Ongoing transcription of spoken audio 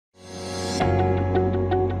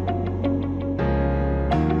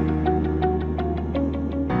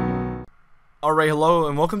Alright, hello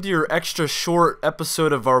and welcome to your extra short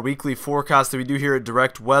episode of our weekly forecast that we do here at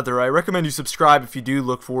Direct Weather. I recommend you subscribe if you do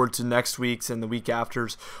look forward to next week's and the week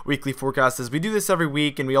after's weekly forecasts, as we do this every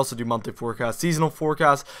week, and we also do monthly forecasts, seasonal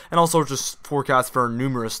forecasts, and also just forecasts for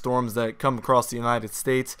numerous storms that come across the United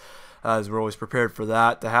States, as we're always prepared for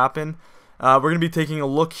that to happen. We're going to be taking a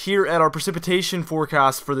look here at our precipitation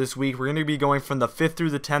forecast for this week. We're going to be going from the 5th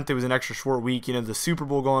through the 10th. It was an extra short week, the Super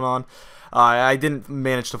Bowl going on. I didn't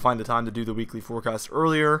manage to find the time to do the weekly forecast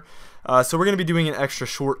earlier. So we're going to be doing an extra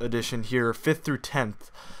short edition here, 5th through 10th.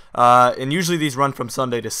 And usually these run from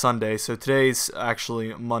Sunday to Sunday. So today's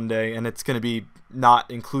actually Monday, and it's going to be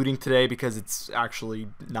not including today because it's actually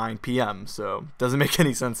 9 p.m. So it doesn't make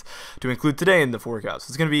any sense to include today in the forecast.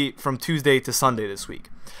 It's going to be from Tuesday to Sunday this week.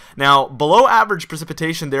 Now, below average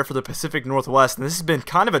precipitation there for the Pacific Northwest, and this has been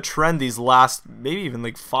kind of a trend these last maybe even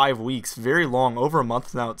like 5 weeks, very long, over a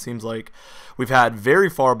month now it seems like. We've had very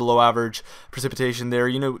far below average precipitation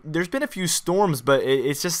there. There's been a few storms, but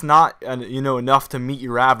it's just not enough to meet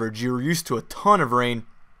your average. You're used to a ton of rain,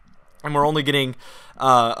 and we're only getting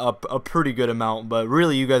a pretty good amount, but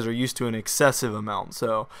really you guys are used to an excessive amount,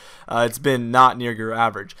 so it's been not near your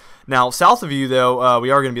average. Now, south of you, though, we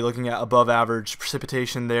are going to be looking at above average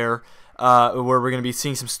precipitation there, where we're going to be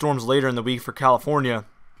seeing some storms later in the week for California.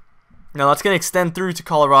 Now, that's going to extend through to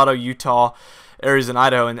Colorado, Utah, areas in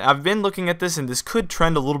Idaho, and I've been looking at this, and this could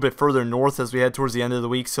trend a little bit further north as we head towards the end of the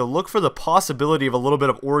week, so look for the possibility of a little bit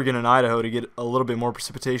of Oregon and Idaho to get a little bit more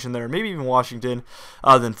precipitation there, maybe even Washington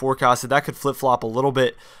than forecasted. That could flip-flop a little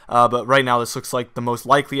bit, but right now this looks like the most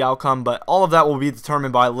likely outcome, but all of that will be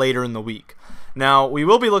determined by later in the week. Now, we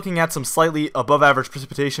will be looking at some slightly above average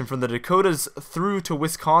precipitation from the Dakotas through to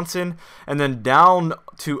Wisconsin, and then down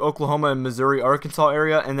to Oklahoma and Missouri, Arkansas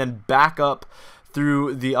area, and then back up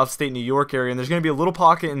through the upstate New York area. And there's going to be a little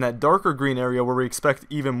pocket in that darker green area where we expect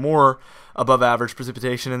even more above average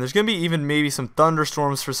precipitation, and there's going to be even maybe some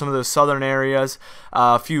thunderstorms for some of those southern areas,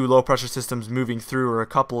 a few low pressure systems moving through, or a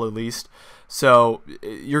couple at least. So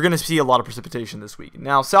you're going to see a lot of precipitation this week.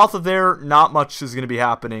 Now, south of there, not much is going to be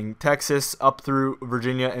happening. Texas up through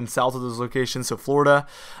Virginia and south of those locations, so Florida,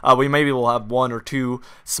 we maybe will have one or two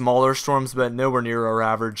smaller storms, but nowhere near our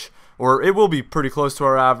average. Or it will be pretty close to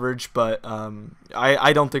our average, but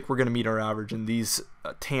I don't think we're going to meet our average in these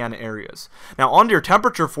tan areas. Now, on to your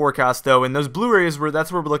temperature forecast, though, in those blue areas,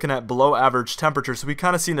 that's where we're looking at below average temperatures. So we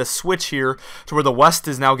kind of seen a switch here to where the west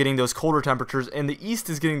is now getting those colder temperatures, and the east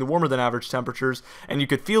is getting the warmer than average temperatures. And you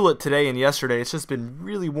could feel it today and yesterday. It's just been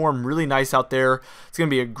really warm, really nice out there. It's going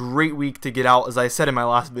to be a great week to get out. As I said in my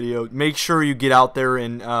last video, make sure you get out there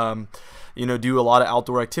and do a lot of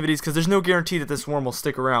outdoor activities, because there's no guarantee that this warm will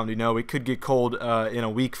stick around. It could get cold in a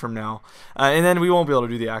week from now, and then we won't be able to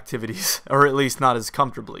do the activities, or at least not as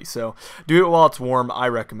comfortably. So do it while it's warm. I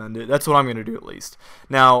recommend it. That's what I'm going to do at least.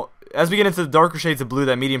 Now, as we get into the darker shades of blue,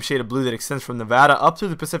 that medium shade of blue that extends from Nevada up through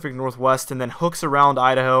the Pacific Northwest and then hooks around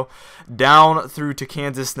Idaho, down through to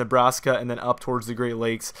Kansas, Nebraska, and then up towards the Great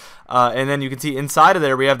Lakes. And then you can see inside of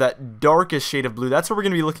there we have that darkest shade of blue. That's where we're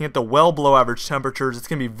going to be looking at the well below average temperatures. It's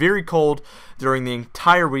going to be very cold during the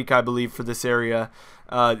entire week, I believe, for this area.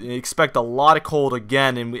 Expect a lot of cold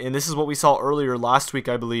again, and this is what we saw earlier last week,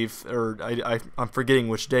 I believe, or I'm forgetting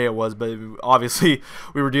which day it was, but obviously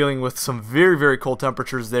we were dealing with some very, very cold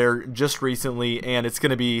temperatures there just recently, and it's going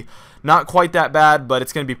to be not quite that bad, but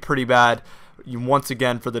it's going to be pretty bad once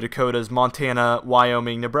again for the Dakotas, Montana,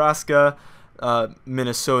 Wyoming, Nebraska,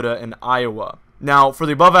 Minnesota, and Iowa. Now, for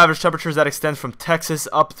the above average temperatures, that extends from Texas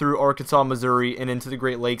up through Arkansas, Missouri, and into the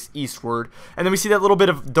Great Lakes eastward. And then we see that little bit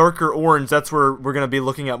of darker orange. That's where we're going to be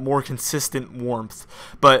looking at more consistent warmth.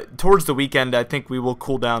 But towards the weekend, I think we will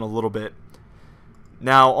cool down a little bit.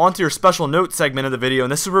 Now, on to your special note segment of the video,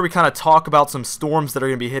 and this is where we kind of talk about some storms that are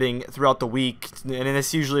going to be hitting throughout the week, and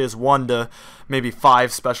this usually is 1 to maybe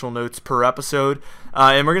 5 special notes per episode.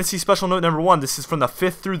 And we're going to see special note number 1. This is from the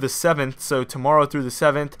 5th through the 7th, so tomorrow through the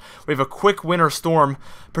 7th. We have a quick winter storm,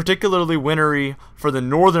 particularly wintry for the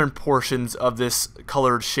northern portions of this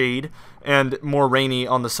colored shade, and more rainy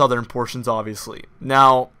on the southern portions, obviously.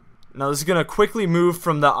 Now this is going to quickly move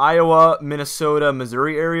from the Iowa, Minnesota,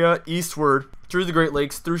 Missouri area eastward through the Great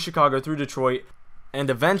Lakes, through Chicago, through Detroit, and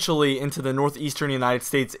eventually into the northeastern United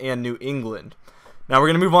States and New England. Now we're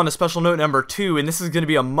going to move on to special note number 2, and this is going to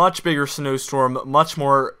be a much bigger snowstorm, much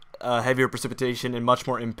more heavier precipitation, and much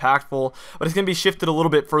more impactful, but it's going to be shifted a little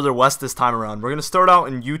bit further west this time around. We're going to start out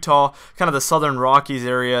in Utah, kind of the southern Rockies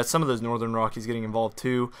area, some of those northern Rockies getting involved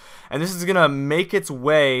too, and this is going to make its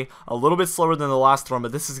way a little bit slower than the last storm,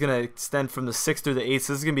 but this is going to extend from the 6th through the 8th,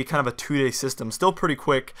 so this is going to be kind of a 2-day system, still pretty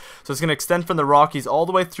quick. So it's going to extend from the Rockies all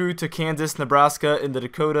the way through to Kansas, Nebraska, and the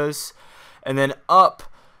Dakotas, and then up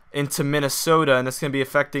into Minnesota, and that's going to be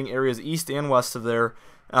affecting areas east and west of there.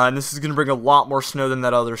 And this is going to bring a lot more snow than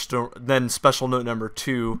that other than special note number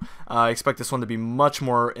 2. I expect this one to be much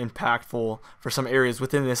more impactful for some areas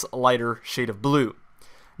within this lighter shade of blue.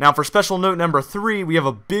 Now for special note number 3, we have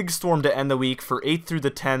a big storm to end the week for 8th through the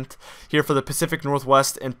 10th here for the Pacific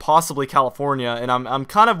Northwest and possibly California. And I'm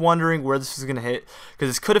kind of wondering where this is going to hit, because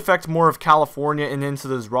this could affect more of California and into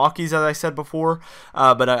those Rockies, as I said before.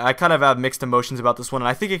 But I kind of have mixed emotions about this one, and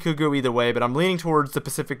I think it could go either way. But I'm leaning towards the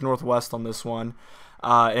Pacific Northwest on this one.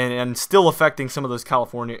 And still affecting some of those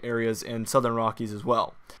California areas and Southern Rockies as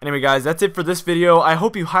well. Anyway guys, that's it for this video. I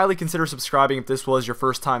hope you highly consider subscribing if this was your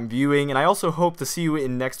first time viewing, and I also hope to see you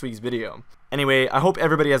in next week's video. Anyway, I hope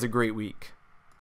everybody has a great week.